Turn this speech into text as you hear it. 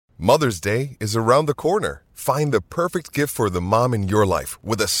Mother's Day is around the corner. Find the perfect gift for the mom in your life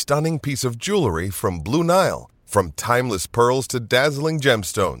with a stunning piece of jewelry from Blue Nile. From timeless pearls to dazzling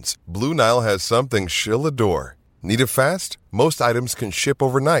gemstones, Blue Nile has something she'll adore. Need it fast? Most items can ship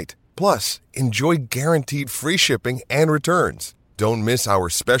overnight. Plus, enjoy guaranteed free shipping and returns. Don't miss our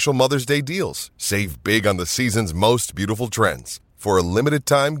special Mother's Day deals. Save big on the season's most beautiful trends. For a limited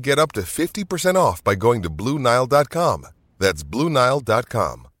time, get up to 50% off by going to BlueNile.com. That's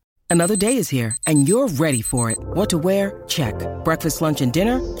BlueNile.com. Another day is here, and you're ready for it. What to wear? Check. Breakfast, lunch, and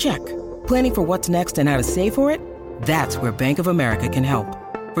dinner? Check. Planning for what's next and how to save for it? That's where Bank of America can help.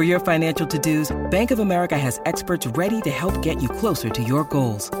 For your financial to-dos, Bank of America has experts ready to help get you closer to your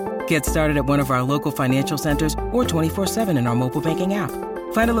goals. Get started at one of our local financial centers or 24/7 in our mobile banking app.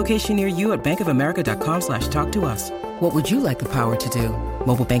 Find a location near you at bankofamerica.com/talktous. What would you like the power to do?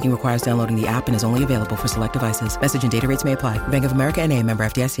 Mobile banking requires downloading the app and is only available for select devices. Message and data rates may apply. Bank of America NA, member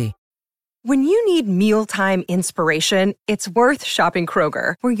FDIC. When you need mealtime inspiration, it's worth shopping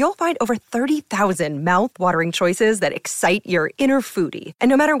Kroger, where you'll find over 30,000 mouth-watering choices that excite your inner foodie. And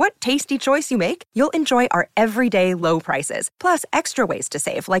no matter what tasty choice you make, you'll enjoy our everyday low prices, plus extra ways to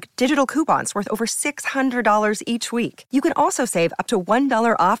save, like digital coupons worth over $600 each week. You can also save up to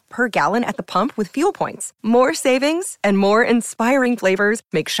 $1 off per gallon at the pump with fuel points. More savings and more inspiring flavors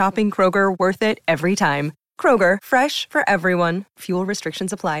make shopping Kroger worth it every time. Kroger, fresh for everyone. Fuel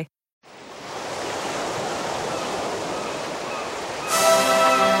restrictions apply.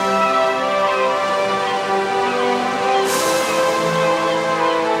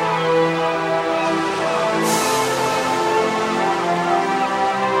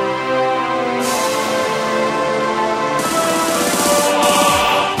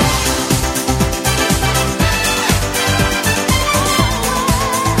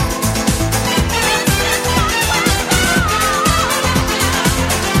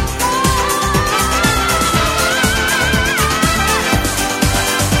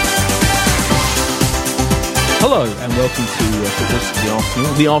 Hello and welcome to Footballers the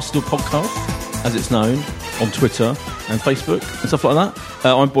Arsenal, the Arsenal podcast, as it's known, on Twitter and Facebook and stuff like that.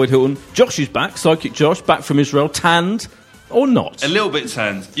 I'm Boyd Hilton. Josh is back, Sidekick Josh, back from Israel, tanned or not? A little bit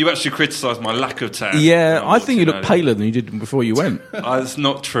tanned. You actually criticised my lack of tan. Yeah, I think you look paler than you did before you went. That's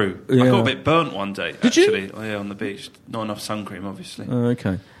not true. Yeah. I got a bit burnt one day, Did actually. you? Oh, yeah, on the beach. Not enough sun cream, obviously.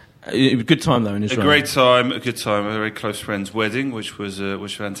 Okay. It was a good time though in Israel. A great time, a good time. A very close friend's wedding, which was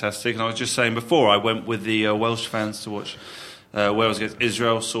fantastic. And I was just saying before, I went with the Welsh fans to watch Wales against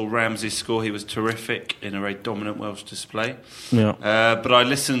Israel. Saw Ramsey score. He was terrific in a very dominant Welsh display. Yeah. But I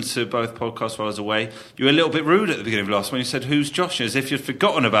listened to both podcasts while I was away. You were a little bit rude at the beginning of last one. You said, "Who's Josh?" As if you'd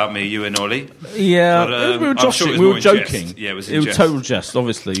forgotten about me, you and Ollie. Yeah, but, we were joshing. Sure we were joking. Jest. Yeah, it was in jest. Total jest.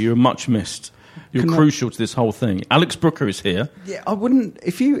 Obviously, you were much missed. You're crucial to this whole thing. Alex Brooker is here. Yeah, I wouldn't.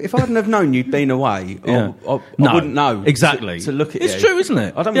 If I hadn't have known you'd been away, Yeah. I wouldn't know exactly to look at it's you. true, isn't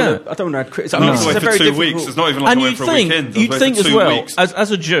it? I don't want to criticize. I was away for 2 weeks. It's not even like I went for a weekend. You'd think as well, weeks.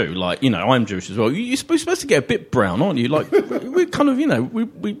 as a Jew, like, you know, I'm Jewish as well. You're supposed to get a bit brown, aren't you? Like, we kind of, you know,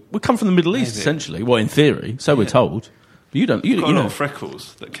 we come from the Middle East essentially. Well, in theory, so we're told. But you don't. You got know. a lot of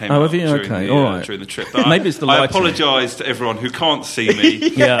freckles that came have out you? during the trip. But maybe it's the I lighting. apologise to everyone who can't see me.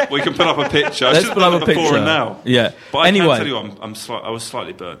 Yeah. We can put up a picture. Let's put up a before picture. And now. Yeah. But I anyway, can tell you, I was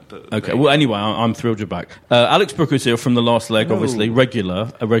slightly burnt. But okay. Well, anyway, I'm thrilled you're back. Alex Brooker is here from the Last Leg, obviously a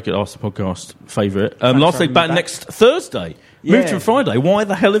regular Arsenal podcast favourite. Last Leg back next Thursday. Yeah. Moved to Friday. Why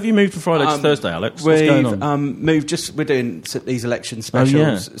the hell have you moved to Friday to Thursday, Alex? What's going on? Moved. We're doing these election specials. Oh,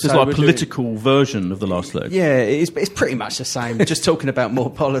 yeah. It's like a political version of the Last Leg. Yeah, it's pretty much the same. Just talking about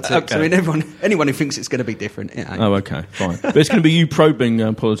more politics. Okay. I mean, anyone who thinks it's going to be different, it ain't. Oh, okay, fine. But it's going to be you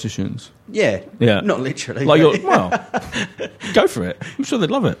probing politicians. Yeah. Not literally. Like well, go for it. I'm sure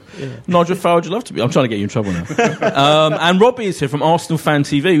they'd love it. Yeah. Nigel Farage would love to be. I'm trying to get you in trouble now. And Robbie is here from Arsenal Fan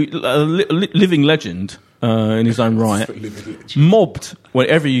TV, a living legend. In his own right, mobbed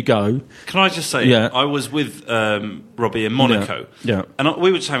wherever you go. Can I just say, I was with Robbie in Monaco, and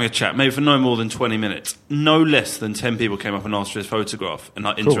we were just having a chat, maybe for no more than 20 minutes. No less than 10 people came up and asked for his photograph and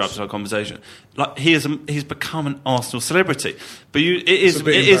interrupted our conversation. Like he's become an Arsenal celebrity, but it is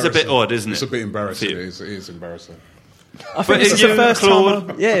a bit odd, isn't it? It's a bit embarrassing. It is embarrassing. I think it's the first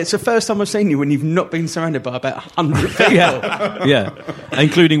time. It's the first time I've seen you when you've not been surrounded by about 100 people. yeah,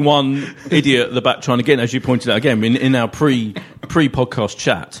 including one idiot at the back trying to get in, as you pointed out again in our pre-podcast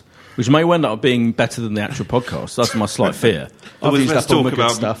chat. which may end up being better than the actual podcast. That's my slight fear. Let's talk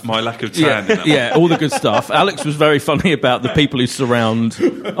about my lack of tan. Yeah, all the good stuff. Alex was very funny about the people who surround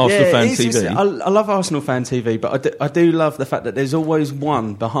Arsenal Fan TV. I love Arsenal Fan TV, but I do love the fact that there's always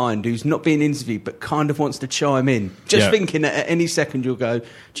one behind who's not being interviewed but kind of wants to chime in. Just thinking that at any second you'll go, do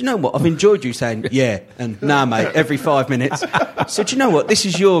you know what? I've enjoyed you saying, yeah, and nah, mate, every 5 minutes. So do you know what? This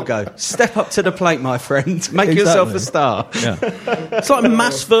is your go. Step up to the plate, my friend. Make yourself a star. Yeah. It's like a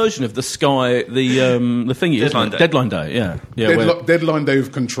mass version of the Sky, the thing is Deadline Day. Yeah. Deadline Day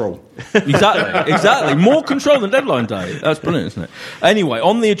of control. Exactly. More control than Deadline Day. That's brilliant, isn't it? Anyway,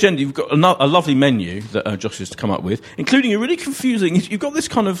 on the agenda, you've got a lovely menu that Josh has come up with, including a really confusing. You've got this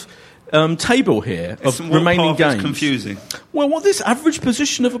kind of table here of remaining games. Confusing. Well, what this average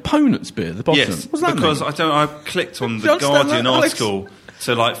position of opponents be at the bottom? Yes, what does that because mean? I clicked on the Guardian article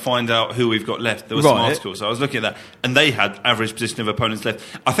to find out who we've got left. There was some articles, so I was looking at that, and they had average position of opponents left.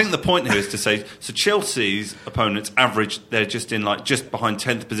 I think the point here is to say, so Chelsea's opponents average, they're just in just behind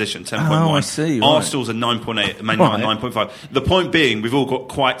 10th position, 10.1. Oh, I see. Right. Arsenal's are 9.8, Man United 9.5. The point being, we've all got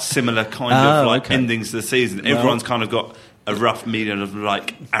quite similar kind of endings to the season. Everyone's kind of got a rough median of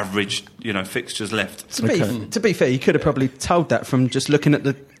average, fixtures left. To be fair, you could have probably told that from just looking at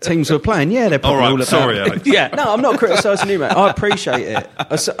the teams who are playing. Yeah, they're probably all about. Sorry, Alex. No, I'm not criticising you, mate. I appreciate it.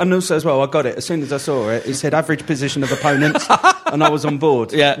 And also as well, I got it. As soon as I saw it, it said average position of opponents, and I was on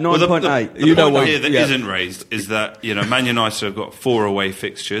board. Yeah, 9.8. The point here that isn't raised is that, Man United have got 4 away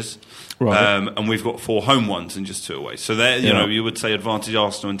fixtures. Right. And we've got 4 home ones and just 2 away. So there, you would say advantage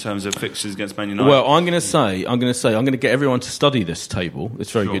Arsenal in terms of fixtures against Man United. Well, I'm going to get everyone to study this table,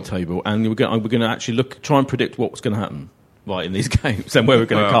 this very good table, and we're going to actually try and predict what's going to happen. In these games and where we're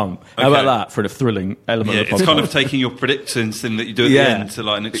going to come. How about that for the thrilling element of the podcast? It's kind of taking your predictions thing that you do at the end to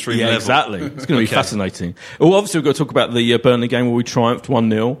an extreme level. Exactly. It's going to be fascinating. Well, obviously we've got to talk about the Burnley game where we triumphed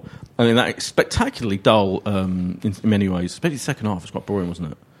 1-0. I mean, that is spectacularly dull in many ways. Especially the second half was quite boring,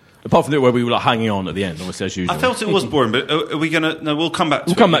 wasn't it? Apart from where we were hanging on at the end, obviously, as usual. I felt it was boring, but are we going to... No, we'll come back to it.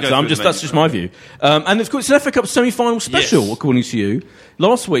 We'll come back to that. That's just my view. And of course, it's an FA Cup semi-final special, according to you.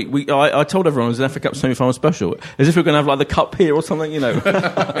 Last week, I told everyone it was an FA Cup semi-final special, as if we were going to have the cup here or something, We'd have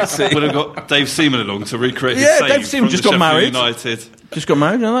got Dave Seaman along to recreate his save. Dave Seaman just got married. United. Just got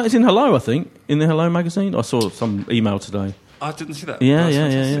married. It's in Hello, I think. In the Hello magazine. I saw some email today. I didn't see that.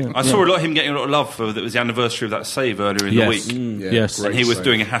 Yeah. I saw him getting a lot of love for that was the anniversary of that save earlier in the week. Yes. And he was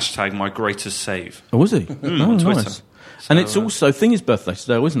doing a hashtag my greatest save. Oh, was he? On Twitter. Nice. And it's also Thingy's birthday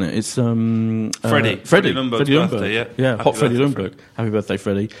today, isn't it? It's Freddie Lundberg's birthday. Yeah, hot Freddie Lundberg. Happy birthday,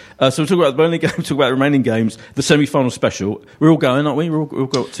 Freddie. So we'll talk about the Burnley game, talk about the remaining games, the semi-final special. We're all going, aren't we? We've all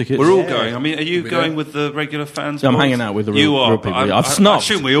got tickets. We're all going. I mean, are you going with the regular fans? Yeah, I'm hanging out with the real people. I've snubbed. I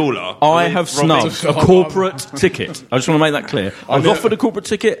assume we all are. I have snubbed a corporate ticket. I just want to make that clear. I've offered a corporate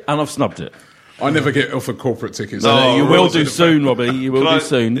ticket and I've snubbed it. I never get offered corporate tickets. No, you will do soon, Robbie. You will do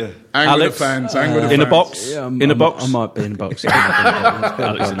soon. Yeah. Alex, in a box. Yeah, in a box. I might be in a box.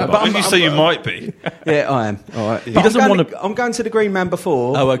 When you say you might be, I am. All right. He doesn't want to. I'm going to the Green Man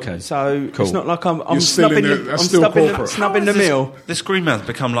before. Oh, okay. So cool. It's not like I'm snubbing the meal. This Green Man's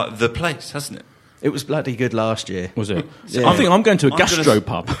become like the place, hasn't it? It was bloody good last year. Was it? Yeah. I think I'm going to a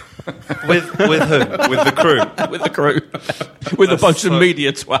gastropub. With who? With the crew? With the crew. With a bunch of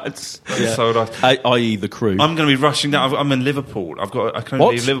media twats. So nice. I.e. the crew. I'm going to be rushing down. I'm in Liverpool. I can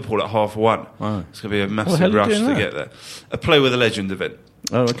only leave Liverpool at 1:30. Oh. It's going to be a massive rush to get there. A Play with a Legend event.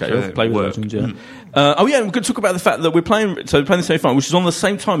 Oh, okay. Play with Legends, yeah. We're going to talk about the fact that we're playing the semi-final, which is on the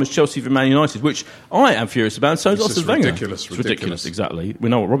same time as Chelsea v Man United, which I am furious about, and so is Arsene Wenger. It's ridiculous, exactly. We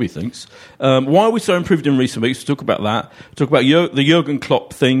know what Robbie thinks. Why are we so improved in recent weeks? We'll talk about that. Talk about the Jurgen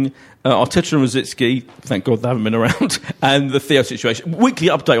Klopp thing, Arteta and Rosicky, thank God they haven't been around, and the Theo situation. Weekly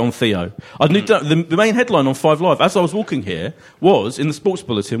update on Theo. The main headline on 5 Live, as I was walking here, in the sports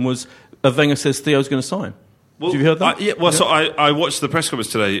bulletin, was Wenger says Theo's going to sign. Have you heard that? So I watched the press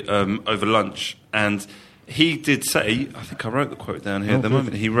conference today over lunch, and he did say, I think I wrote the quote down here at the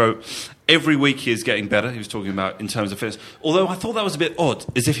moment, he wrote, every week he is getting better. He was talking about in terms of fitness. Although I thought that was a bit odd,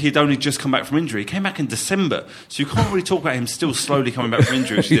 as if he'd only just come back from injury. He came back in December, so you can't really talk about him still slowly coming back from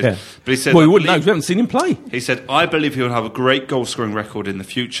injury. But he said, we wouldn't know, we haven't seen him play. He said, I believe he will have a great goal-scoring record in the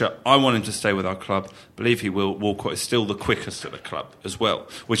future. I want him to stay with our club. Believe he will. Walcott is still the quickest at the club as well,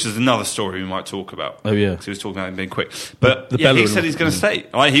 which is another story we might talk about. Oh, yeah. Because he was talking about him being quick. But he said he's going to stay.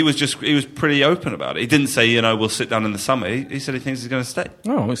 He was pretty open about it. He didn't say, we'll sit down in the summer. He said he thinks he's going to stay.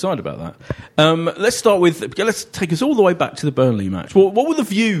 Oh, I'm excited about that. Let's take us all the way back to the Burnley match. What were the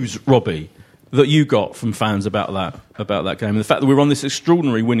views, Robbie, that you got from fans about that game, and the fact that we were on this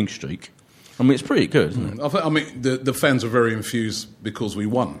extraordinary winning streak? I mean, it's pretty good, isn't it? I mean, the fans were very infused because we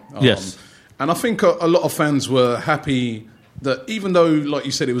won. Yes. And I think a lot of fans were happy that even though, like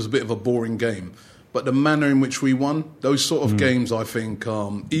you said, it was a bit of a boring game, but the manner in which we won, those sort of games, I think,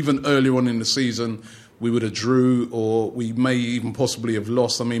 even earlier on in the season, we would have drew or we may even possibly have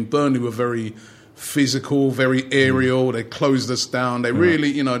lost. I mean, Burnley were very physical, very aerial. They closed us down. They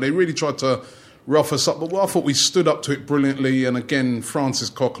really, they really tried to rough us up. But I thought we stood up to it brilliantly. And again,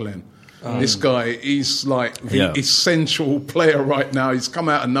 Francis Coquelin. This guy, he's like the essential player right now. He's come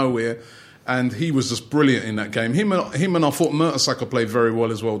out of nowhere, and he was just brilliant in that game. Him and I thought Mertesacker played very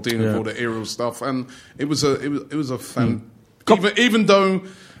well as well, dealing with all the aerial stuff, and it was a fan. Even though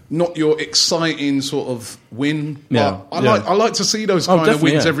not your exciting sort of win, but I like to see those kind of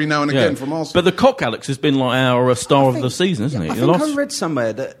wins every now and again from Arsenal. But the Cock Alex has been like our star of the season, isn't he? I think I read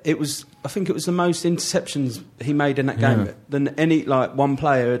somewhere that it was the most interceptions he made in that game than any one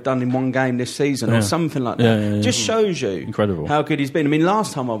player had done in one game this season or something like that. Just shows you incredible how good he's been. I mean,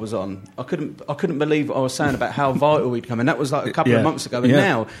 last time I was on, I couldn't believe what I was saying about how vital he'd come, and that was like a couple of months ago. And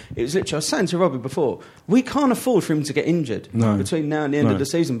now it was literally, I was saying to Robbie before, we can't afford for him to get injured between now and the end of the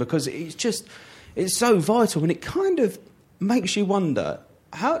season, because it's so vital, and it kind of makes you wonder,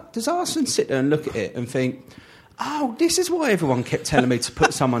 how does Arsene sit there and look at it and think, oh, this is why everyone kept telling me to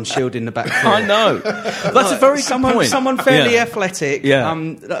put someone Shield in the back four. I know. That's a very good point. Someone fairly athletic. Yeah.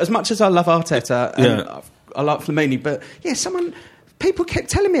 As much as I love Arteta and I like Flamini, but people kept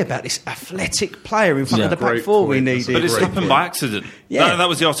telling me about this athletic player in front of the back four we needed. But it's happened by accident. Yeah. That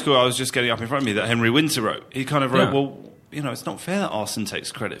was the article I was just getting up in front of me that Henry Winter wrote. He kind of wrote, well, it's not fair that Arsene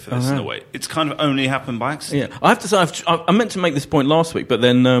takes credit for this in a way. It's kind of only happened by accident. Yeah, I have to say, I meant to make this point last week, but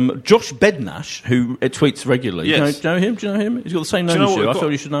then Josh Bednash, who tweets regularly, do you know him? Do you know him? He's got the same name as you. I thought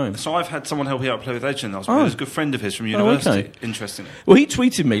you should know him. So I've had someone help me out play with Edgerton last week. He was a good friend of his from university, interestingly. Well, he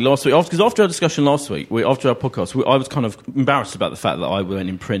tweeted me last week, because after our discussion last week, after our podcast, I was kind of embarrassed about the fact that I went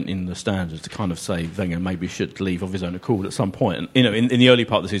in print in the Standard to kind of say Wenger maybe should leave of his own accord at some point, in the early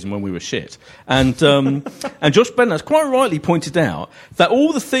part of the season when we were shit. And and Josh Bednash quite rightly pointed out that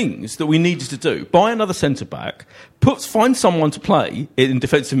all the things that we needed to do, buy another centre-back, find someone to play in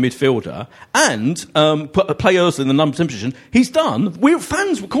defensive midfielder, and play Ozil in the number 10 position, he's done.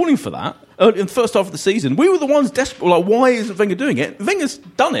 Fans were calling for that in the first half of the season. We were the ones desperate, like, why isn't Wenger doing it? Wenger's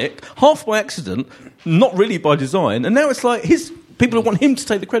done it, half by accident, not really by design, and now it's like people want him to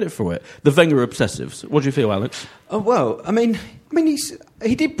take the credit for it. The Wenger obsessives. What do you feel, Alex? Oh, well, I mean,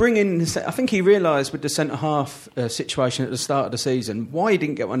 he did bring in. I think he realised with the centre half situation at the start of the season, why he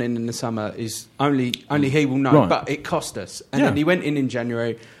didn't get one in the summer is only he will know. Right. But it cost us, and then he went in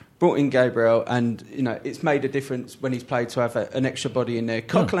January, brought in Gabriel, and it's made a difference when he's played to have an extra body in there.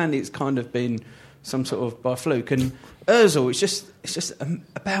 Coquelin, it's kind of been some sort of by fluke, and Ozil, it's just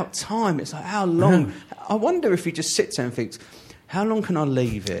about time. It's like, how long? I wonder if he just sits there and thinks, how long can I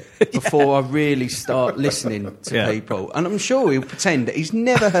leave it before I really start listening to people? And I'm sure he'll pretend that he's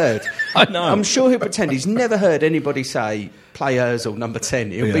never heard. I know. I'm sure he'll pretend he's never heard anybody say, play Ozil number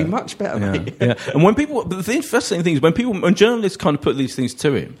 10. It'll be much better, mate. Yeah. And when the fascinating thing is when journalists kind of put these things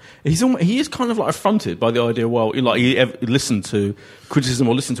to him, he is kind of like affronted by the idea, he listened to criticism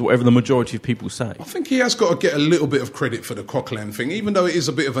or listen to whatever the majority of people say. I think he has got to get a little bit of credit for the Coquelin thing, even though it is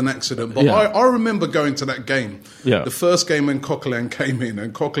a bit of an accident. But I remember going to that game, the first game when Coquelin came in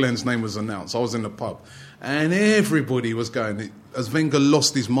and Coquelin's name was announced. I was in the pub and everybody was going, as Wenger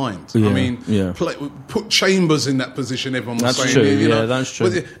lost his mind. I mean, put Chambers in that position, everyone was saying. True. That's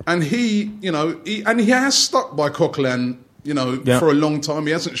true. And he has stuck by Coquelin, for a long time.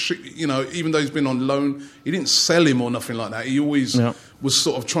 He hasn't, even though he's been on loan, he didn't sell him or nothing like that. He always was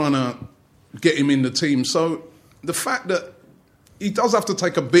sort of trying to get him in the team. So the fact that he does have to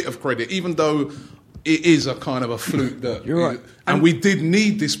take a bit of credit, even though it is a kind of a fluke that... You're right. And we did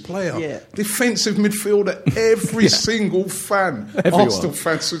need this player. Yeah. Defensive midfielder, every single fan, Arsenal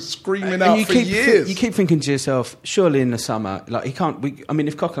fans were screaming out for years. You keep thinking to yourself, surely in the summer, he can't...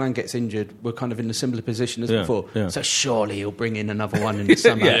 if Coquelin gets injured, we're kind of in a similar position as before. Yeah. So surely he'll bring in another one in the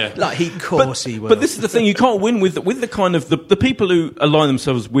summer. He will. But this is the thing, you can't win with the kind of... The people who align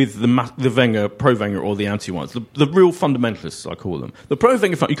themselves with the Wenger, pro-Wenger or the anti-ones, the real fundamentalists, I call them. The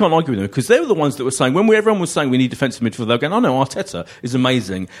pro-Wenger, you can't argue with them, because they were the ones that were saying, when everyone was saying we need defensive midfield, they were going, no, Arteta is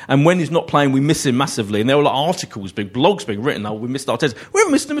amazing, and when he's not playing, we miss him massively. And there were articles, blogs being written, we missed Arteta. We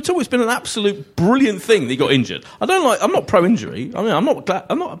haven't missed him at all. It's been an absolute brilliant thing that he got injured. I'm not pro-injury. I mean, I'm not glad.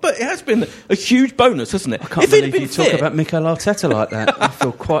 But it has been a huge bonus, hasn't it? I can't believe you talk about Mikel Arteta like that. I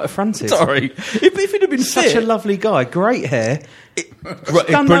feel quite affronted. Sorry. If he'd have been such a lovely guy, great hair.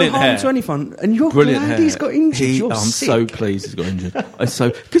 done no harm to anyone, and you're glad he's got injured. I'm so pleased he's got injured.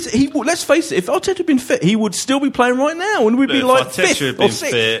 Because let's face it, if Arteta had been fit, he would still be playing right now, and we'd be like fifth or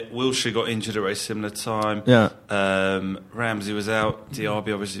sixth. Fit, Wilshere got injured at a very similar time. Yeah, Ramsey was out.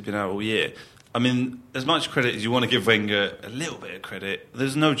 Diaby obviously been out all year. I mean, as much credit as you want to give Wenger a little bit of credit,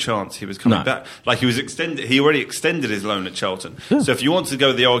 there's no chance he was coming back. Like, he already extended his loan at Charlton. Yeah. So if you want to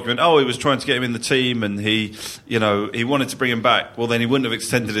go the argument, he was trying to get him in the team and he wanted to bring him back, well, then he wouldn't have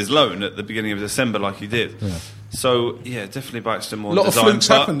extended his loan at the beginning of December like he did. Yeah. So, definitely Baxter more. A lot of flukes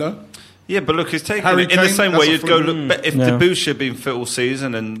happened, though. Yeah, but look, he's taking it in the same way you'd go look. If Debussy had been fit all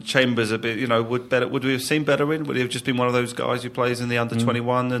season and Chambers a bit, would we have seen better in? Would he have just been one of those guys who plays in the under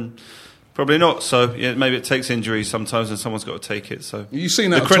 21 and? Probably not. So maybe it takes injuries sometimes, and someone's got to take it. So you've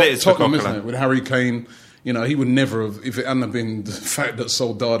seen that the credit is for Tottenham, isn't it? With Harry Kane, he would never have if it hadn't been the fact that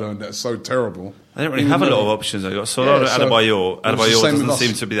Soldado and that's so terrible. They don't really have a lot of options. They got Soldado, Adebayor. Adebayor doesn't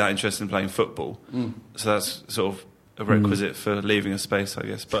seem to be that interested in playing football, so that's sort of a requisite for leaving a space, I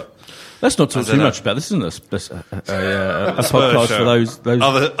guess. But let's not talk too much about this. Isn't a podcast for those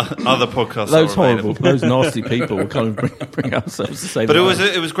other podcasts? Those horrible, those nasty people. We can't bring ourselves to say. But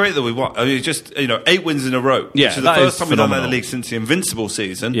it was great that we won. I mean, just 8 wins in a row. Yeah, which is the first time we've done that in the league since the Invincible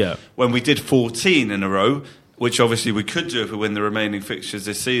season. Yeah, when we did 14 in a row. Which obviously we could do if we win the remaining fixtures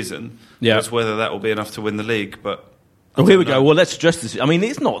this season. Yeah, it's whether that will be enough to win the league, but. Oh, here we go. Well, let's address this. I mean,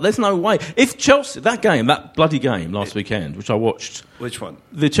 it's not. There's no way. If Chelsea, that bloody game last weekend, which I watched. Which one?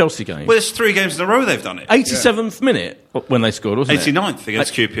 The Chelsea game. Well, it's 3 games in a row they've done it. 87th minute when they scored, wasn't 89th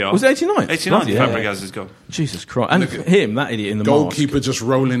against QPR. Was it 89th? 89th. Fabregas has gone. Jesus Christ. And him, that idiot in the goalkeeper mask. just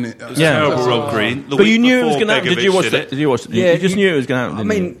rolling it. Terrible, Rob Green. But you knew it was going to happen. Did you watch it? Yeah, you just knew it was going to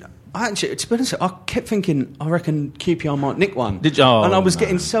happen. I mean. Actually, to be honest, I kept thinking, I reckon QPR might nick one. Did you? And I was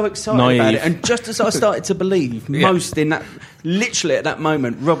getting so excited about it. And just as I started to believe, literally at that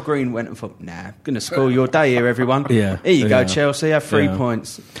moment, Rob Green went and thought, going to spoil your day here, everyone. Here you go, Chelsea, have 3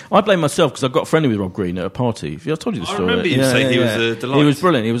 points. I blame myself because I got friendly with Rob Green at a party. I told you the story. I remember you saying he was a delight. He was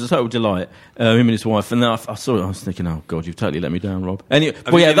brilliant. He was a total delight. Him and his wife. And then I saw it. I was thinking, oh, God, you've totally let me down, Rob. Anyway,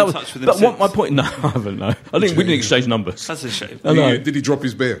 that was. But what my point? No, I haven't. No, I think we didn't exchange numbers. That's a shame. Did he drop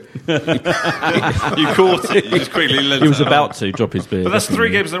his beer? You caught it. You just quickly let He was about to drop his beer. But that's 3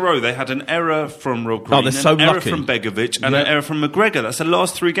 games in a row. They had an error from Rob Green, an error from Begovic, and an error from McGregor. That's the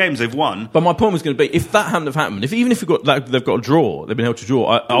last 3 games they've won. But my point was going to be, if that hadn't have happened, even if they've got a draw, they've been able to draw,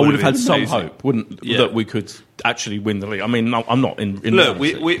 I would have had some hope, that we could actually win the league. I mean, I'm not in look,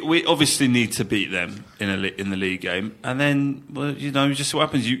 we obviously need to beat them in the league game, and then just what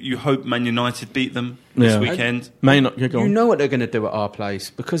happens. You hope Man United beat them this weekend. You know what they're going to do at our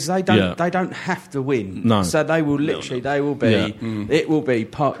place because they don't have to win. No. So they will they will be. It will be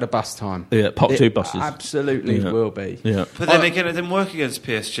park the bus time. Yeah, park 2 buses. Absolutely will be. Yeah. But then again, it didn't work against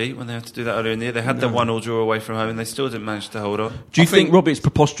PSG when they had to do that earlier in the year. They had their 1-1 draw away from home, and they still didn't manage to hold on. Do you think, Robbie, it's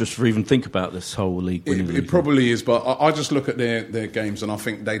preposterous for even think about this whole league winning? It probably is, but I just look at their games, and I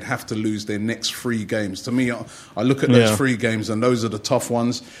think they'd have to lose their next 3 games. To me, I look at those 3 games, and those are the tough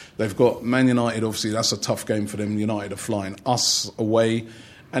ones. They've got Man United, obviously, that's a tough game for them. United are flying. Us away,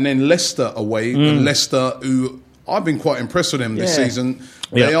 and then Leicester away. And Leicester, who I've been quite impressed with them this season.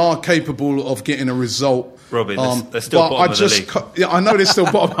 They are capable of getting a result. Robbie, they're still bottom of the league. I know they're still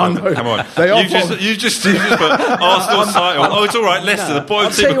bottom. I know. Come on. They are you just put Arsenal title. Oh, it's all right, Leicester. The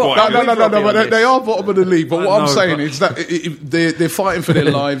bottom team are quite good. No, but they are bottom of the league. But what I'm saying is that they're fighting for their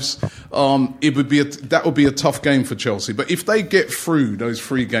lives. That would be a tough game for Chelsea. But if they get through those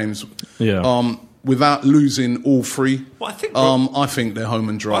 3 games, without losing all 3, I think they're home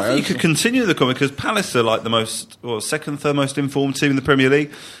and dry. I think you could continue the comment because Palace are like the second, third most informed team in the Premier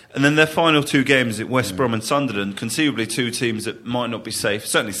League, and then their final 2 games at West Brom and Sunderland, conceivably 2 teams that might not be safe.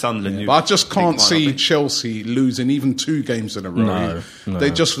 Certainly Sunderland. But I just can't see Chelsea losing even 2 games in a row. No.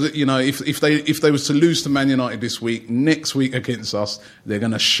 They just, if they was to lose to Man United this week, next week against us, they're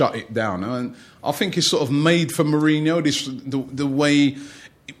going to shut it down. And I think it's sort of made for Mourinho. The way.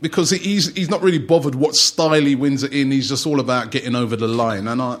 Because he's not really bothered what style he wins it in. He's just all about getting over the line,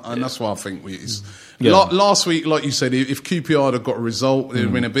 and that's why I think last week, like you said, if QPR had got a result, there'd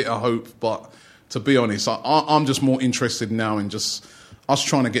have been a bit of hope. But to be honest, I'm just more interested now in just us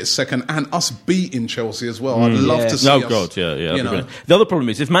trying to get second and us beating Chelsea as well. I'd love to see us. Oh, God, yeah. The other problem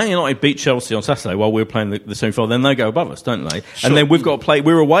is, if Man United beat Chelsea on Saturday while we're playing the semi-final, then they go above us, don't they? Sure. And then we've got to play,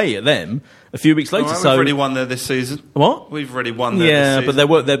 we're away at them a few weeks later. We've already won there this season. What? We've already won there this season.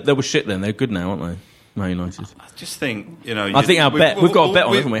 Yeah, but they were shit then. They're good now, aren't they? Man United. I just think, I think our bet, we've got a bet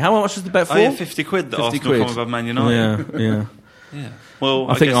on, haven't we? How much is the bet for? £50 that Arsenal come above Man United. Yeah. Yeah.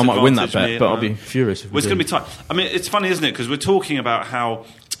 Well, I think I might win that bet, but I'll be furious if it's going to be tight. I mean, it's funny, isn't it? Because we're talking about how,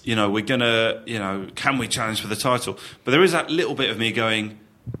 we're going to, can we challenge for the title? But there is that little bit of me going,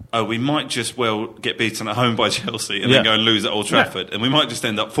 oh, we might just get beaten at home by Chelsea and then go and lose at Old Trafford, and we might just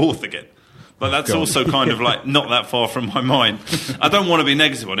end up fourth again. But that's also kind of like not that far from my mind. I don't want to be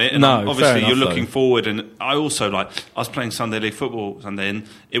negative on it. And obviously you're looking forward. And I also I was playing Sunday League football Sunday, and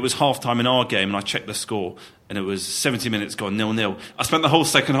it was half-time in our game, and I checked the score, and it was 70 minutes gone 0-0. I spent the whole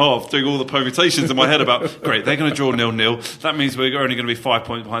second half doing all the permutations in my head about, great, they're going to draw 0-0. That means we're only going to be 5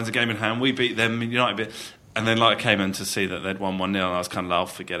 points behind the game in hand. We beat them, United. And then I came in to see that they'd won 1-0, and I was kind of like,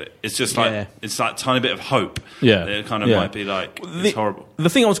 forget it. It's just it's like a tiny bit of hope. Yeah. It kind of might be like, it's horrible. The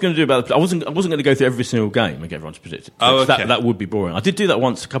thing I was going to do about it, I wasn't going to go through every single game and get everyone to predict it. Oh, okay. That would be boring. I did do that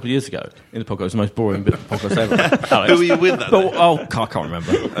once a couple of years ago in the podcast. It was the most boring bit of podcast ever. Who were you with that? I can't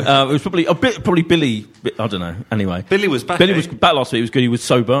remember. It was probably Billy. I don't know. Anyway. Billy was back. Billy was back last week. He was good. He was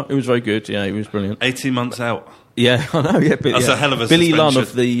sober. It was very good. Yeah, he was brilliant. 18 months out. Yeah, I know. Yeah, that's a hell of a Billy suspension. Lunn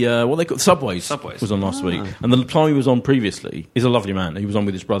of the what they call Subways was on last week, and the time he was on previously is a lovely man. He was on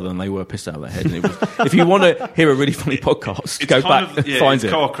with his brother, and they were pissed out of their head. And it was, if you want to hear a really funny podcast, go back and find it.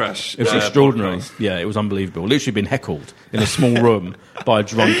 Car crash. It was extraordinary. Podcast. Yeah, it was unbelievable. Literally been heckled in a small room by a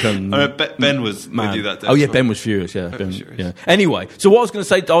drunken. Ben was man. With you that day. Oh yeah, Ben was furious. Yeah, Ben was furious. Yeah. Anyway, so what I was going to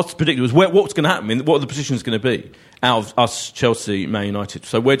say, I was predicting was what's going to happen. What are the positions going to be out of us, Chelsea, Man United?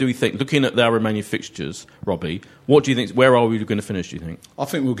 So where do we think, looking at our remaining fixtures, Robbie, what do you think? Where are we going to finish, do you think? I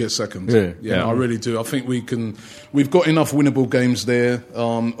think we'll get second. Yeah, I really do. I think we've got enough winnable games there.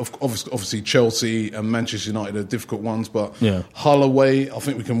 Obviously Chelsea and Manchester United are difficult ones, but Hull away, I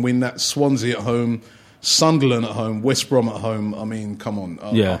think we can win that. Swansea at home, Sunderland at home, West Brom at home. I mean, come on.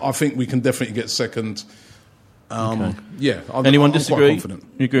 I think we can definitely get second. Anyone disagree? Quite confident.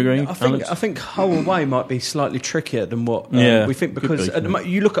 You agree? I think Hull away might be slightly trickier than what we think, because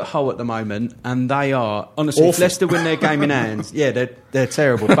you look at Hull at the moment and they are honestly, if Leicester win their game in hand, they're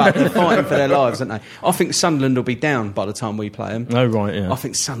terrible, but they're fighting for their lives, aren't they? I think Sunderland will be down by the time we play them. Oh right, yeah. I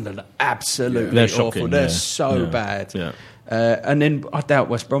think Sunderland are absolutely they're awful. Shocking, they're so bad. Yeah. And then I doubt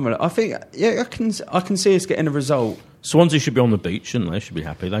West Brom. I think I can see us getting a result. Swansea should be on the beach, shouldn't they? They should be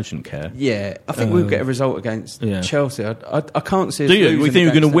happy. They shouldn't care. Yeah, I think we'll get a result against Chelsea. I can't see us. Do you? We think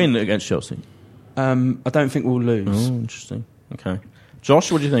we're going to win against Chelsea? I don't think we'll lose. Oh, interesting. Okay.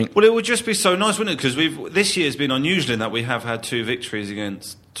 Josh, what do you think? Well, it would just be so nice, wouldn't it? Because this year has been unusual in that we have had 2 victories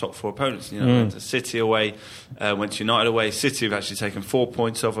against top 4 opponents. Went to City away, went to United away. City have actually taken 4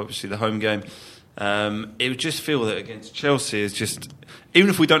 points off, obviously, the home game. It would just feel that against Chelsea is just,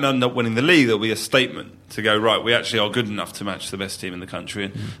 even if we don't end up winning the league, there'll be a statement to go, right, we actually are good enough to match the best team in the country,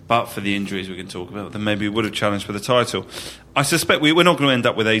 and but for the injuries we can talk about, then maybe we would have challenged for the title. I suspect we're not going to end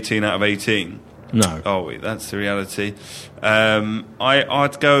up with 18 out of 18. No. Are we? That's the reality.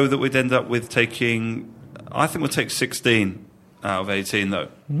 I'd go that we'd end up with taking, I think we'll take 16 out of 18 though.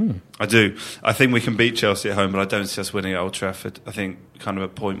 I do. I think we can beat Chelsea at home, but I don't see us winning at Old Trafford. I think kind of a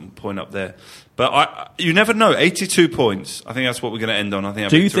point up there. But you never know. 82 points. I think that's what we're going to end on. I think.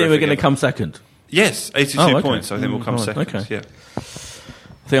 Do you think we're going to come second? Yes, 82 points. I think we'll come second. Okay. Yeah. I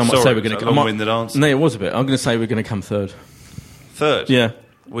think I might say we're going to come. Long-winded answer. No, it was a bit. I'm going to say we're going to come third. Third? Yeah.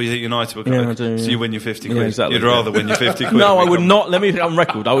 Well, you think United will come? Yeah, I do. So you win your 50 quid. Yeah, exactly. You'd rather win your 50 quid. No, I would not. Let me on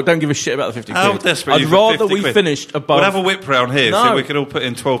record. I don't give a shit about the 50 quid. How desperate I'd rather we finished above. We'll have a whip round here, so we can all put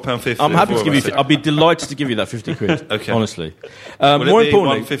in £12.50. I'm happy to give you. I'd be delighted to give you that 50 quid. Okay. Honestly. More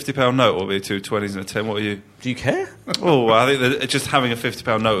importantly, £50 note or be 2 20s and a 10. What are you? Do you care? Oh, well, I think that just having a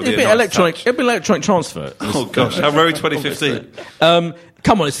 £50 note would be a nice electronic. touch. It'd be electronic transfer. Oh gosh, how very 2015.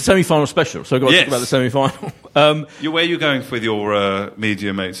 Come on, it's the semi-final special, so I've got to talk about the semi-final. Where are you going with your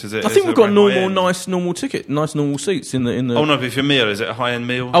media mates? Is it? I think we've got nice normal seats in the. Oh no, but if your meal, is it a high-end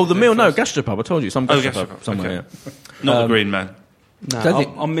meal? Oh, the meal, no, gastropub. I told you, some gastropub somewhere. Okay. Yeah. Not the Green Man.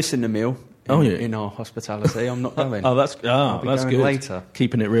 No, I'm missing the meal. In our hospitality, I'm not going. That's good. Later,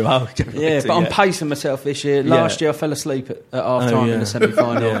 keeping it real. But I'm pacing myself this year. Last year, I fell asleep at half time in the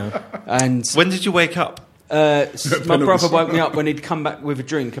semi-final. And when did you wake up? My brother woke me up when he'd come back with a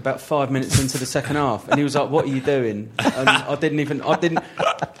drink about 5 minutes into the second half, and he was like, "What are you doing?" And I didn't.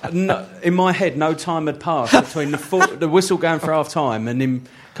 In my head, no time had passed between the whistle going for half time and him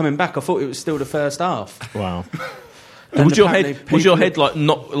coming back. I thought it was still the first half. Wow. Was your head like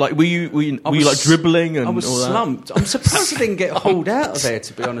not like were you like dribbling and I was slumped. I'm surprised I didn't get hauled out of there,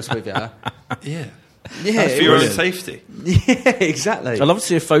 to be honest with you. Yeah, for your own safety. Yeah, exactly. I'd love to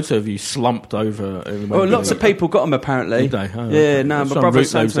see a photo of you slumped over. Well, lots of people got them apparently. Did they? Oh, yeah, no, my brother was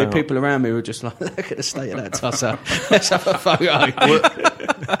saying to me, people around me were just like, "Look at the state of that tosser. Let's have a photo."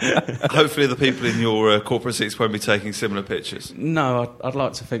 Hopefully the people in your corporate seats won't be taking similar pictures. No, I'd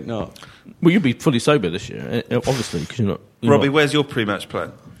like to think not. Well, you'll be fully sober this year, obviously, because you're not... Robbie, where's your pre-match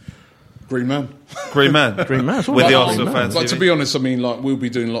plan? Green Man. Green Man. With the Arsenal fans. Like, to be honest, I mean, like, we'll be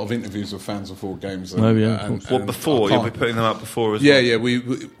doing a lot of interviews with fans before games. And, What, before? You'll be putting them up before as well? Yeah.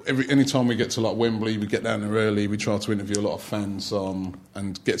 Any time we get to like Wembley, we get down there early. We try to interview a lot of fans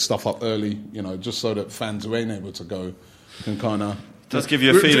and get stuff up early, just so that fans who ain't able to go can kind of... Does give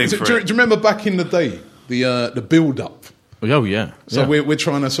you a feeling for it. Do you remember back in the day, the build-up? Oh, yeah. So we're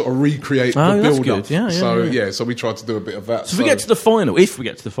trying to sort of recreate the build-up. So we try to do a bit of that. So if we get to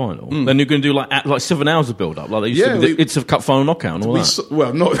the final, then you're going to do like 7 hours of build-up, like they used to do. It's a cup final knockout and all that.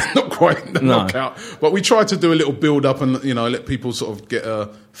 Well, not quite the knockout, but we try to do a little build-up and let people sort of get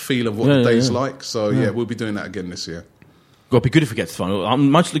a feel of what the day's like. So we'll be doing that again this year. God, it'd be good if we get to the final.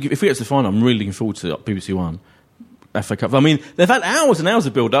 If we get to the final, I'm really looking forward to BBC One. FA Cup. I mean, they've had hours and hours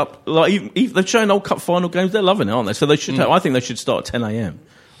of build-up. Like, they've shown old cup final games. They're loving it, aren't they? So they should. I think they should start at 10 a.m.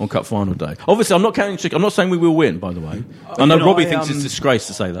 on cup final day. Obviously, I'm not counting chicken. I'm not saying we will win, by the way. I know Robbie thinks it's a disgrace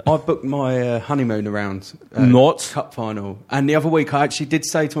to say that. I booked my honeymoon around cup final, and the other week I actually did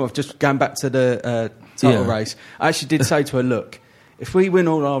say to her, just going back to the title race, I actually did say to her, look, if we win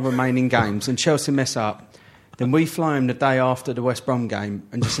all our remaining games and Chelsea mess up, then we fly him the day after the West Brom game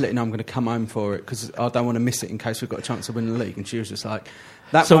and just let him know I'm going to come home for it because I don't want to miss it in case we've got a chance to win the league. And she was just like,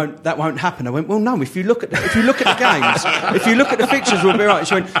 that won't happen. I went, well, no. If you look at the games, if you look at the fixtures, we'll be right.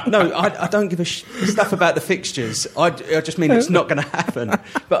 She went, no, I don't give a stuff about the fixtures. I just mean it's not going to happen.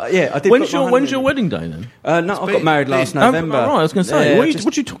 But yeah, I did. When's your wedding day then? No, I got married last November. Right, I was going to say, what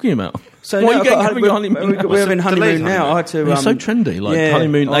are you talking about? So why are you having your honeymoon? We're having honeymoon now. I had to. It's so trendy,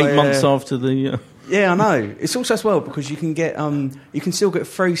 honeymoon 8 months after the. Yeah, I know. It's also as well because you can get you can still get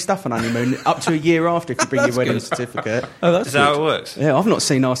free stuff on honeymoon up to a year after if you bring your wedding certificate. Oh, that's how it works. Yeah, I've not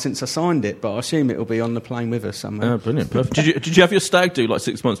seen her since I signed it, but I assume it'll be on the plane with us somewhere. Oh, brilliant, perfect. Did you have your stag do like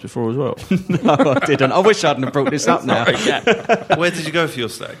 6 months before as well? No, I didn't. I wish I hadn't have brought this up now. Where did you go for your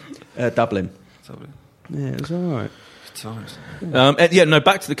stag? Dublin. Yeah, it was all right. Times.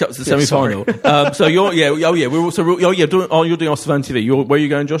 Back to the semi-final. So you're you're doing Arsenal Fan TV. Where are you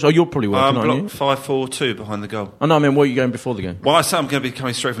going, Josh? Oh, you're probably working, aren't you? 5-4-2 behind the goal. I know. I mean, where are you going before the game? Well, I said I'm going to be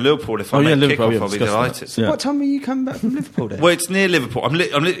coming straight from Liverpool. If I make kick-off, I'll be delighted. So what time are you coming back from Liverpool then? Well, it's near Liverpool.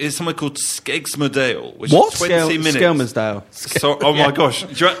 it's somewhere called Skeggsmerdale, which what? is 20 minutes. Skelmersdale. So, my gosh,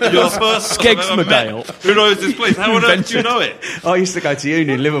 you're the first Skeggsmerdale. Who knows this place? How on earth do you know it? I used to go to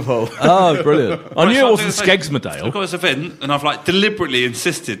uni in Liverpool. Oh, brilliant! I knew it wasn't Skeggsmerdale. I've got this event, and I've deliberately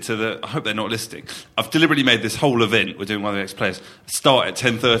insisted I hope they're not listening. I've deliberately made this whole event, we're doing one of the ex-players, start at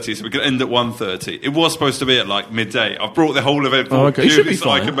 10:30, so we can end at 1:30. It was supposed to be at midday. I've brought the whole event forward it should be so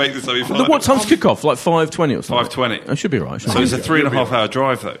fine. I can make this semi-final. What time's kick-off? 5:20 or something? 5:20. It should be right. So it's a 3.5 hour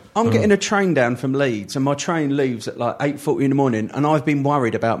drive, though. I'm getting a train down from Leeds, and my train leaves at 8:40 in the morning, and I've been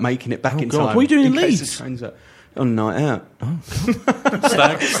worried about making it back in time. What are you doing in Leeds? On a night out.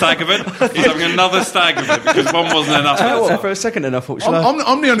 Stag event? He's having another stag event because one wasn't enough. For a second and I thought,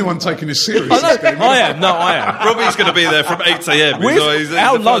 I'm the only one taking this serious. I am. Robbie's going to be there from 8 a.m. He's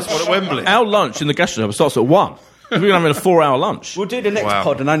the first one at Wembley. Our lunch in the gastro starts at 1. We're going to have a 4-hour lunch. We'll do the next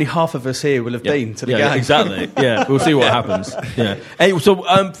pod, and only half of us here will have been to the game. Exactly. Yeah, we'll see what happens. Yeah. Hey, so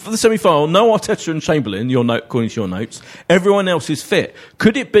for the semi-final, no Arteta and Chamberlain. According to your notes, everyone else is fit.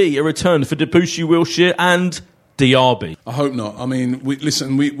 Could it be a return for Debussy, Wilshere, and Diaby? I hope not. I mean, we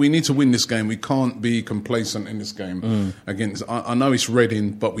need to win this game. We can't be complacent in this game against. I know it's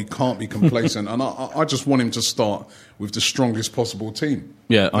Reading, but we can't be complacent. And I just want him to start with the strongest possible team.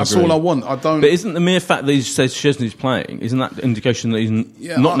 Yeah, that's all I want. I don't. But isn't the mere fact that he says Szczesny's playing, isn't that indication that he's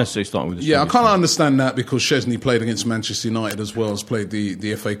not necessarily starting with the I kind of understand that because Szczesny played against Manchester United as well as played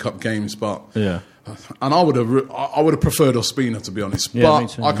the FA Cup games, but and I would have preferred Ospina, to be honest.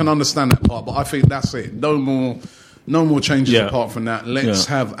 But I can understand that part. But I think that's it. No more changes apart from that. Let's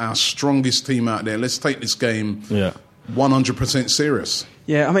have our strongest team out there. Let's take this game 100% serious.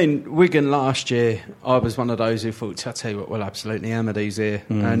 Yeah, I mean, Wigan last year, I was one of those who thought, I'll tell you what, we'll absolutely hammer these here.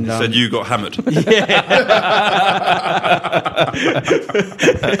 And, you said you got hammered.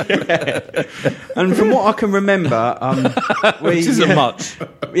 And from what I can remember, which isn't much.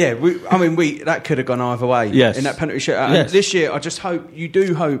 Yeah, that could have gone either way in that penalty shootout. And this year, I just hope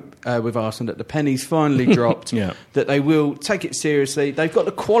with Arsenal that the penny's finally dropped, that they will take it seriously. They've got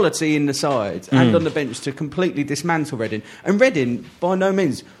the quality in the side and on the bench to completely dismantle Reading. And Reading, by no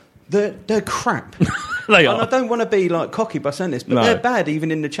means, They're crap. They are. And I don't want to be like cocky by saying this, but they're bad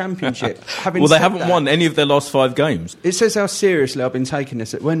even in the Championship. They haven't won any of their last 5 games. It says how seriously I've been taking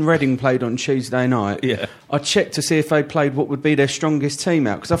this. That when Reading played on Tuesday night, I checked to see if they played what would be their strongest team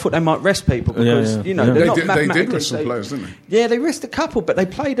out, because I thought they might rest people because they're not mathematically. They did rest some players, didn't they? Yeah, they rest a couple, but they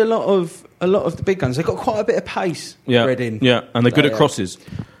played a lot of the big guns. They got quite a bit of pace. Reading, and they're good at crosses.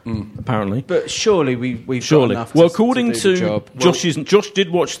 Apparently, but surely we've got enough. Well, according to Josh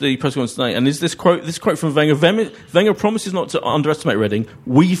did watch the press conference today, and is this quote from Wenger? Wenger promises not to underestimate Reading.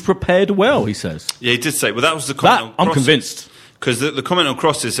 We've prepared well, he says. Yeah, he did say. Well, that was the comment. I'm convinced, because the comment on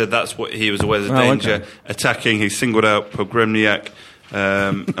crosses said that's what he was aware of the danger. Attacking, he singled out Pogremniak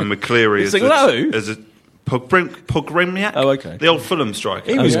and McCleary as a Pogremniak. Oh, okay. The old Fulham striker.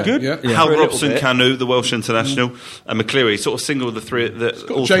 He was good. Yeah. Hal Robson-Kanu, the Welsh international, and McCleary sort of singled all three Jamie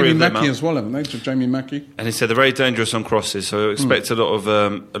of them Mackie out. as well, haven't they? Jamie Mackie. And he said they're very dangerous on crosses, so expect a lot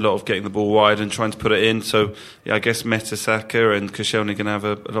of getting the ball wide and trying to put it in. So I guess Mertesacker and Koscielny going to have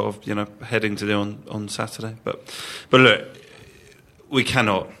a lot of heading to do on Saturday. But look. We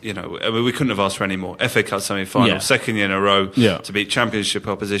cannot, we couldn't have asked for any more. FA Cup semi-final, second year in a row, to beat Championship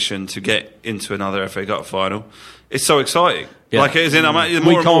opposition, to get into another FA Cup final. It's so exciting. Yeah. Like, as in,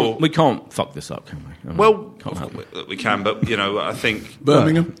 we can't fuck this up, can we? We can, but, I think...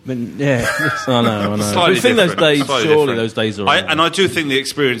 Birmingham? I know. Slightly I think those days, surely those days are... And I do think the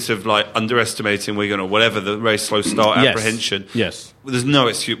experience of, underestimating Wigan or whatever, the very slow start apprehension... Yes. There's no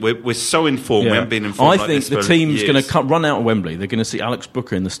excuse. We're so informed. We haven't been informed I think the team's going to run out of Wembley. They're going to see Alex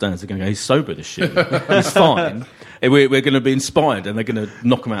Booker in the stands. They're going to go, he's sober this year. He's fine. We're going to be inspired, and they're going to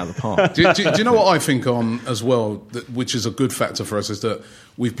knock him out of the park. Do you know what I think on as well, which is a good factor for us, is that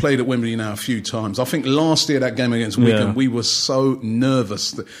we've played at Wembley now a few times. I think last year, that game against Wigan, we were so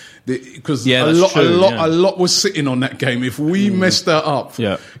nervous because a lot was sitting on that game. If we messed that up,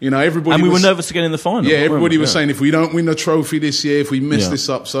 everybody... And we were nervous again in the final. Yeah, everybody was saying, if we don't win the trophy this year, if we mess this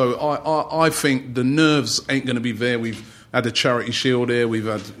up. So I think the nerves ain't going to be there. We've had a Charity Shield here. We've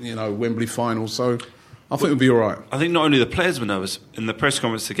had, Wembley final. So I think we'll be all right. I think not only the players were nervous, in the press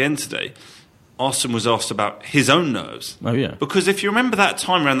conference again today, Arsene was asked about his own nerves. Oh, yeah. Because if you remember that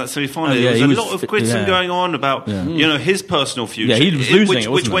time around that semi-final, there was a lot of quizzing going on about his personal future. Yeah, he was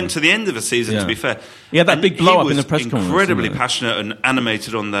losing which went to the end of the season, to be fair. Yeah, that big blow-up in the press conference. He was incredibly passionate and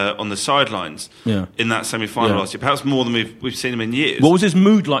animated on the sidelines in that semi-final last year, perhaps more than we've seen him in years. What was his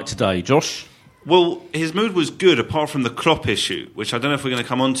mood like today, Josh? Well, his mood was good, apart from the Klopp issue, which I don't know if we're going to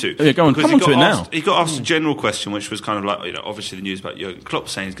come on to. Yeah, come on to it now. He got asked a general question, which was kind of like, obviously the news about Jurgen Klopp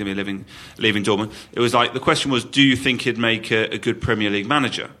saying he's going to be leaving Dortmund. It was like, the question was, do you think he'd make a good Premier League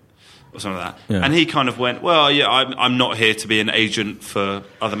manager? Or something like that. Yeah. And he kind of went, well, I'm not here to be an agent for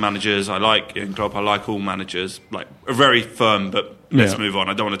other managers. I like Jurgen Klopp. I like all managers. Like, a very firm, but let's move on.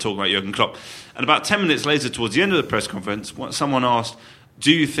 I don't want to talk about Jurgen Klopp. And about 10 minutes later, towards the end of the press conference, someone asked,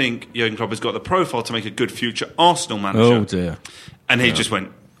 do you think Jurgen Klopp has got the profile to make a good future Arsenal manager? Oh, dear. And he just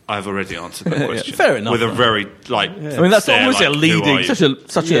went, I've already answered that question. Fair enough. With a very, I mean, that's obviously a leading,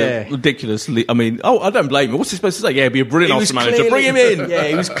 such a ridiculous... I don't blame him. What's he supposed to say? Yeah, he'd be a brilliant Arsenal manager. Bring him in! Yeah,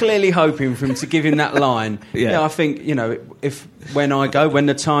 he was clearly hoping for him to give him that line. I think, when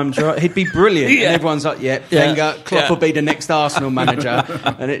the time's right, he'd be brilliant. And everyone's like, Wenger, Klopp will be the next Arsenal manager.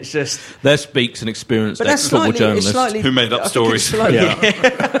 And it's just... There speaks an experienced ex-football journalist who made up stories. I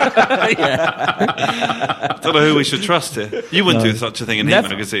don't know who we should trust here. You wouldn't do such a thing in Heat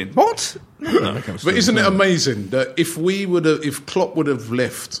magazine. What? No, but isn't it amazing that if Klopp would have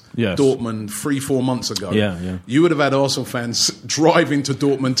left Dortmund 3-4 months ago, you would have had Arsenal fans driving to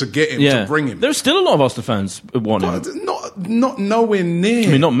Dortmund to get him, to bring him. There's still a lot of Arsenal fans wanting him. Not nowhere near.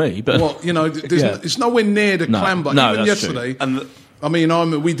 I mean, not me, but it's nowhere near the clamber. No, even that's yesterday. True.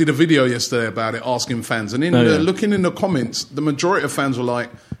 And we did a video yesterday about it, asking fans, and looking in the comments, the majority of fans were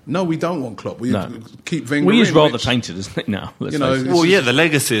like, "No, we don't want Klopp. We keep Wenger." Well, he's rather tainted, isn't it? Now, the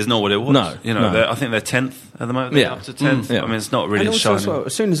legacy is not what it was. No, I think they're 10th at the moment. They're up to 10th. I mean, it's not really shining. Also,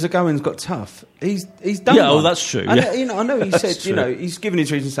 as soon as the going's got tough, he's done. Yeah, that's true. And, I know he said, he's given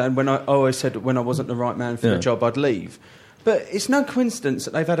his reason saying when I always said when I wasn't the right man for the job, I'd leave. But it's no coincidence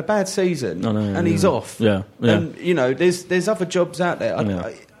that they've had a bad season and he's off. Yeah. And there's other jobs out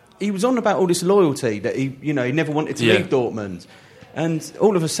there. He was on about all this loyalty that he never wanted to leave Dortmund, and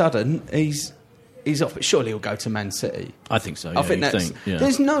all of a sudden he's off. But surely he'll go to Man City. I think so. I think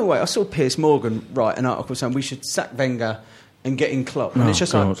there's no way. I saw Piers Morgan write an article saying we should sack Wenger and getting Klopp. And it's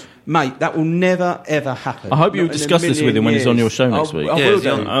just like, mate, that will never, ever happen. I hope you discuss this with him when he's on your show next week. I will do.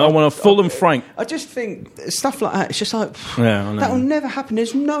 I want a full and frank. I just think stuff like that, it's just like, that will never happen.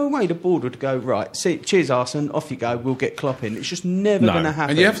 There's no way the board would go, right, see, cheers, Arsene, off you go, we'll get Klopp in. It's just never going to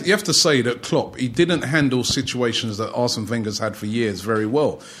happen. And you have to say that Klopp, he didn't handle situations that Arsene Wenger's had for years very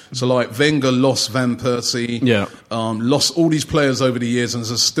well. So, like, Wenger lost Van Persie, lost all these players over the years, and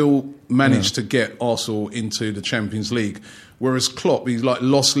has still managed to get Arsenal into the Champions League. Whereas Klopp, he's like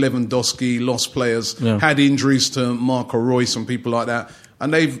lost Lewandowski, lost players, had injuries to Marco Reus and people like that.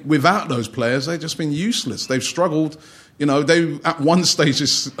 And without those players, they've just been useless. They've struggled. You know, at one stage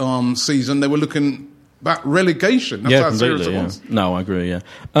this season, they were looking at relegation. That's how serious it was. No, I agree,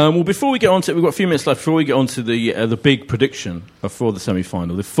 well, before we get on to it, we've got a few minutes left. Before we get on to the big prediction for the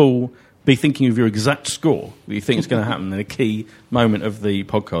semi-final, the full... Be thinking of your exact score that you think is going to happen in a key moment of the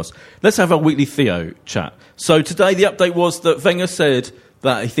podcast. Let's have our weekly Theo chat. So today the update was that Wenger said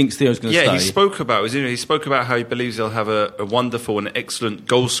that he thinks Theo's going to stay. Yeah, he spoke about how he believes he'll have a wonderful and excellent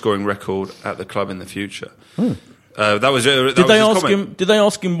goal-scoring record at the club in the future. Did they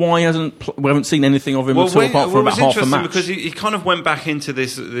ask him why he hasn't? We haven't seen anything of him at all apart from about half a match. Because he kind of went back into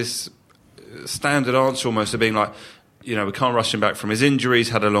this standard answer almost of being like, you know, we can't rush him back from his injuries,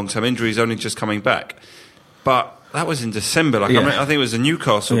 had a long-term injury, he's only just coming back. But that was in December. I think it was a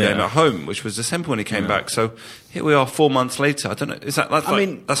Newcastle game at home, which was December when he came back. So here we are 4 months later. I don't know.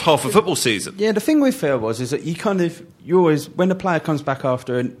 That's half a football season. Yeah, the thing with Phil is that you always, when a player comes back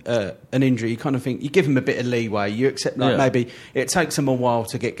after an injury, you kind of think, you give him a bit of leeway. You accept maybe it takes him a while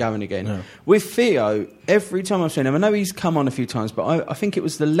to get going again. Yeah. With Theo, every time I've seen him, I know he's come on a few times, but I think it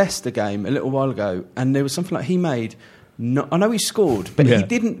was the Leicester game a little while ago, and there was something like he made... I know he scored, but he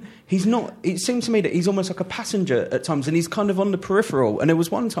didn't. He's not. It seems to me that he's almost like a passenger at times, and he's kind of on the peripheral. And there was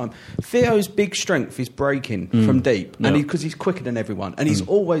one time, Theo's big strength is breaking from deep, and because he's quicker than everyone, and he's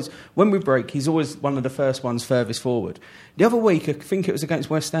always, when we break, he's always one of the first ones furthest forward. The other week, I think it was against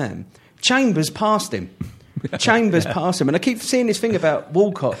West Ham, Chambers passed him. And I keep seeing this thing about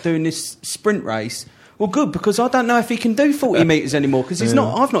Walcott doing this sprint race. Well, good, because I don't know if he can do 40 metres anymore, because he's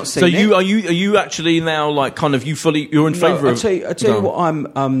not. I've not seen it. So are you actually now like kind of you're in favour of? I tell you what,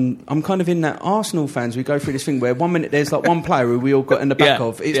 I'm kind of in that Arsenal fans. We go through this thing where 1 minute there's like one player who we all got in the back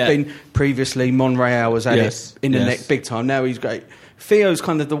of. It's been previously Monreal was at it in the neck big time. Now he's great. Theo's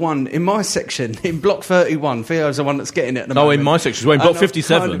kind of the one in my section, in block 31. Theo's the one that's getting it at the moment. In my section, in block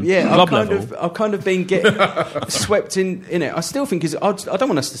 57. I've kind of been getting swept in it. I still think I don't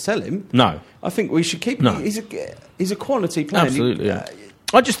want us to sell him. No. I think we should keep him. He's a quality player. Absolutely,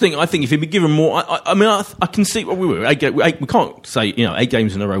 I think if he'd be given more, I can see what we were. We can't say 8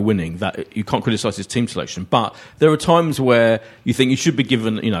 games in a row winning that you can't criticise his team selection. But there are times where you think you should be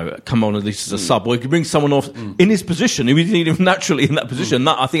given, come on at least as a sub, or you could bring someone off in his position who you need him naturally in that position.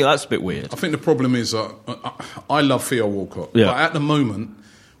 I think that's a bit weird. I think the problem is I love Theo Walcott, but at the moment,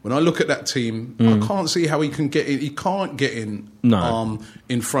 when I look at that team, I can't see how he can get in. He can't get in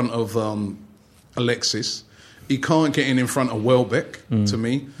in front of Alexis. He can't get in front of Welbeck, to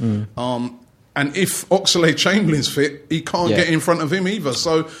me. And if Oxlade-Chamberlain's fit, he can't get in front of him either.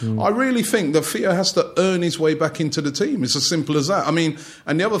 So I really think that Theo has to earn his way back into the team. It's as simple as that. I mean,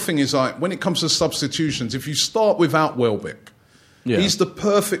 and the other thing is, like, when it comes to substitutions, if you start without Welbeck, he's the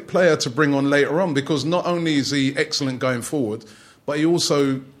perfect player to bring on later on, because not only is he excellent going forward, but he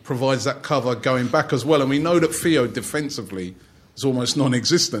also provides that cover going back as well. And we know that Theo defensively is almost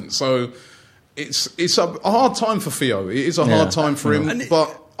non-existent. So it's a hard time for Theo. It is a hard time for him.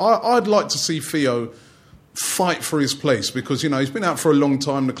 But I'd like to see Theo fight for his place, because, he's been out for a long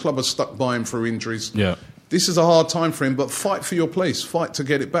time. The club has stuck by him through injuries. Yeah. This is a hard time for him, but fight for your place. Fight to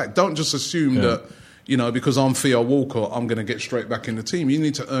get it back. Don't just assume that, because I'm Theo Walcott, I'm going to get straight back in the team. You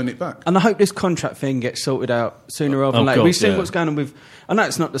need to earn it back. And I hope this contract thing gets sorted out sooner rather than later. We've seen what's going on with... I know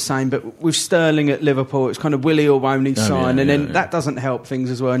it's not the same, but with Sterling at Liverpool, it's kind of Willie or won't he sign, and then that doesn't help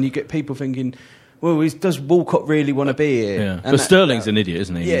things as well. And you get people thinking... Well, does Walcott really want to be here? Yeah. But Sterling's an idiot,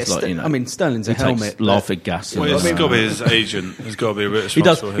 isn't he? Yeah, Sterling's a helmet. Laughing gas. Well, it's got to be his agent. He's got to be a bit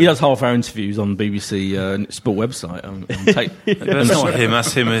responsible. He does half our interviews on BBC Sport website. That's not him.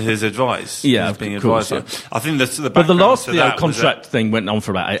 That's him and his advice. Yeah, he's being advised. I think that's the background. But the last contract thing went on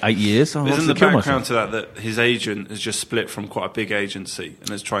for about 8 years. Isn't the background to that his agent has just split from quite a big agency and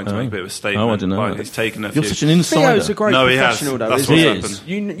is trying to make a bit of a statement? I don't know. He's taken a few. You're such an insider. Theo's a great professional, though. That's what's happened.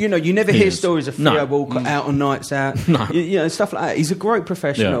 You never hear stories of Theo Theo Walcott out on nights out. You know, stuff like that. He's a great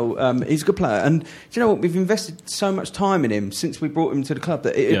professional. Yeah. He's a good player. And do you know what? We've invested so much time in him since we brought him to the club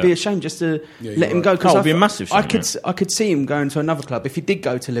that it'd be a shame just to let him go. It would be a massive shame. I could see him going to another club. If he did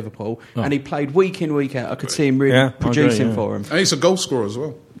go to Liverpool and he played week in, week out, I could see him really producing for him. And he's a goal scorer as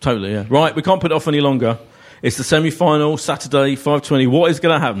well. Totally, yeah. Right, we can't put it off any longer. It's the semi-final, Saturday, 5:20. What is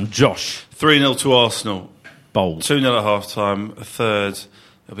going to happen? Josh? 3-0 to Arsenal. Bold. 2-0 at half-time, a third.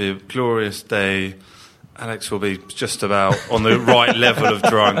 It'll be a glorious day. Alex will be just about on the right level of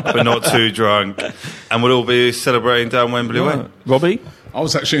drunk, but not too drunk. And we'll all be celebrating down Wembley Way. Robbie? I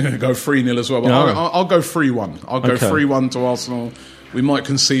was actually going to go 3-0 as well, but I'll go 3-1. I'll go 3-1 to Arsenal. We might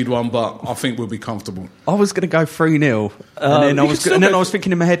concede one, but I think we'll be comfortable. I was going to go 3-0, and then I was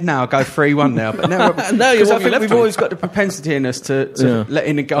thinking in my head, now I'll go 3-1 now. But now, because I think we've always got the propensity in us to let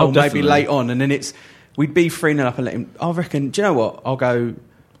in a goal maybe late on, and then we'd be 3-0 up and let him. I reckon. Do you know what? I'm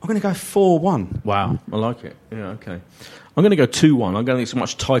going to go 4-1. Wow, I like it. Yeah, okay. I'm going to go 2-1. I'm going to think it's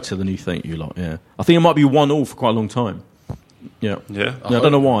much tighter than you think. You lot, yeah. I think it might be 1-1 for quite a long time. Yeah. I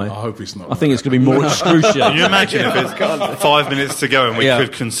don't know why. I hope it's not. I think it's going to be more excruciating. Can you imagine if it's 5 minutes to go and we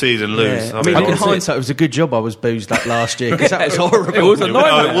could concede and lose? Yeah. I mean, in hindsight, it was a good job I was boosed up last year, because that was horrible. It was a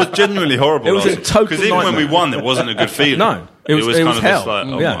nightmare. It was genuinely horrible. It was a total because even when we won, it wasn't a good feeling. No. It was kind of hell. just like,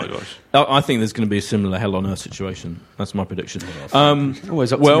 my gosh. I think there's going to be a similar hell on earth situation. That's my prediction.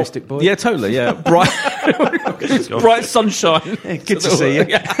 Always optimistic, boy. Yeah, totally. Yeah, bright sunshine. Yeah, good to see you.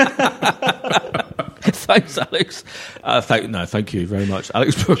 Thanks, Alex. Thank you very much,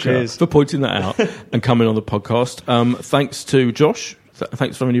 Alex Brooker, for pointing that out and coming on the podcast. Thanks to Josh.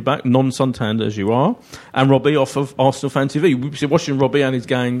 Thanks for having you back, non-Suntander as you are, and Robbie off of Arsenal Fan TV. We've been watching Robbie and his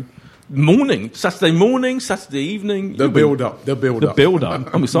gang. Saturday morning, Saturday evening. The build-up.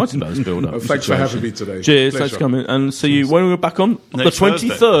 I'm excited about this build-up. Thanks for having me today. Cheers. Thanks for coming. And see you when we're back on the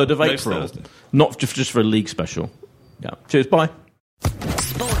 23rd of April. Not just for a league special. Yeah. Cheers. Bye.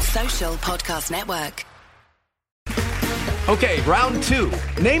 Sports Social Podcast Network. Okay, round 2.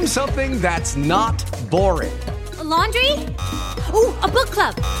 Name something that's not boring. A laundry? Ooh, a book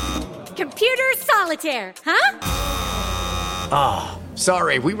club. Computer solitaire, huh?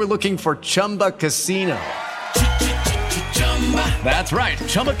 Sorry, we were looking for Chumba Casino. That's right,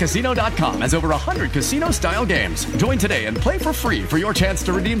 ChumbaCasino.com has over 100 casino-style games. Join today and play for free for your chance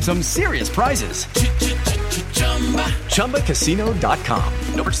to redeem some serious prizes. ChumbaCasino.com.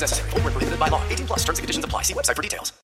 No purchase necessary. Void where prohibited by law. 18+ terms and conditions apply. See website for details.